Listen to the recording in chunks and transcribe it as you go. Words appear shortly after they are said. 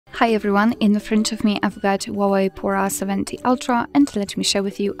Hi everyone, in front of me I've got HUAWEI Pura 70 Ultra, and let me share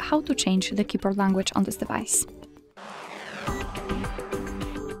with you how to change the keyboard language on this device.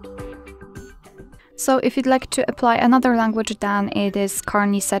 So if you'd like to apply another language than it is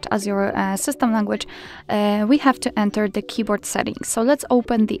currently set as your system language, we have to enter the keyboard settings. So let's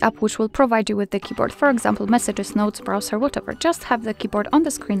open the app which will provide you with the keyboard. For example, messages, notes, browser, whatever. Just have the keyboard on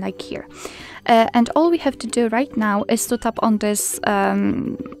the screen like here. And all we have to do right now is to tap on this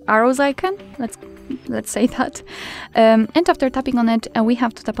arrows icon. Let's say that. And after tapping on it, we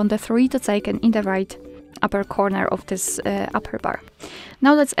have to tap on the three dots icon in the right upper corner of this upper bar.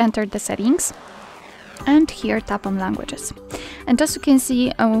 Now let's enter the settings. And here tap on languages, and as you can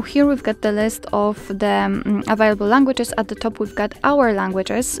see, here we've got the list of the available languages. At the top we've got our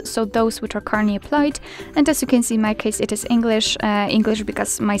languages, so those which are currently applied, and as you can see in my case it is English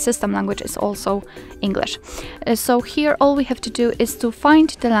because my system language is also English. So here all we have to do is to find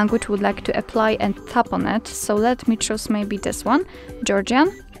the language we would like to apply and tap on it. So let me choose maybe this one,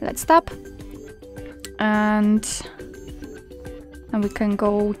 Georgian. Let's tap, and we can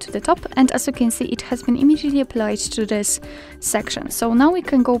go to the top, and as you can see it has been immediately applied to this section. So now we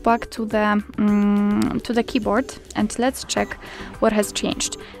can go back to the keyboard and let's check what has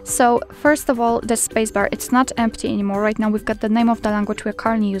changed. So first of all, the spacebar, it's not empty anymore. Right now we've got the name of the language we're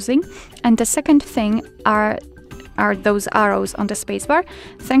currently using, and the second thing are those arrows on the spacebar.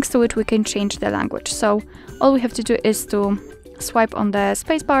 Thanks to it we can change the language. So all we have to do is to swipe on the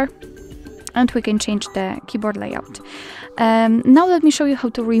spacebar and we can change the keyboard layout. Now let me show you how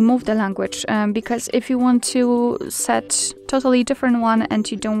to remove the language, because if you want to set totally different one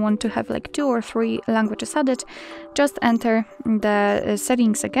and you don't want to have like 2 or 3 languages added, just enter the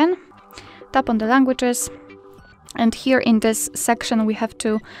settings again, tap on the languages, and here in this section we have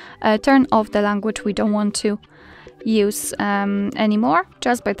to turn off the language we don't want to use anymore,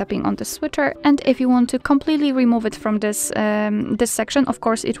 just by tapping on the switcher. And if you want to completely remove it from this this section, of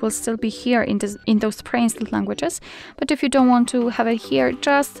course it will still be here in those pre-installed languages, but if you don't want to have it here,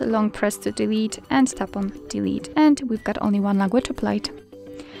 just long press to delete and tap on delete, and we've got only one language applied.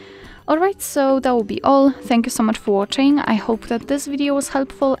 Alright, so that will be all. Thank you so much for watching. I hope that this video was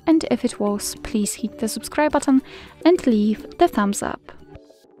helpful, and if it was, please hit the subscribe button and leave the thumbs up.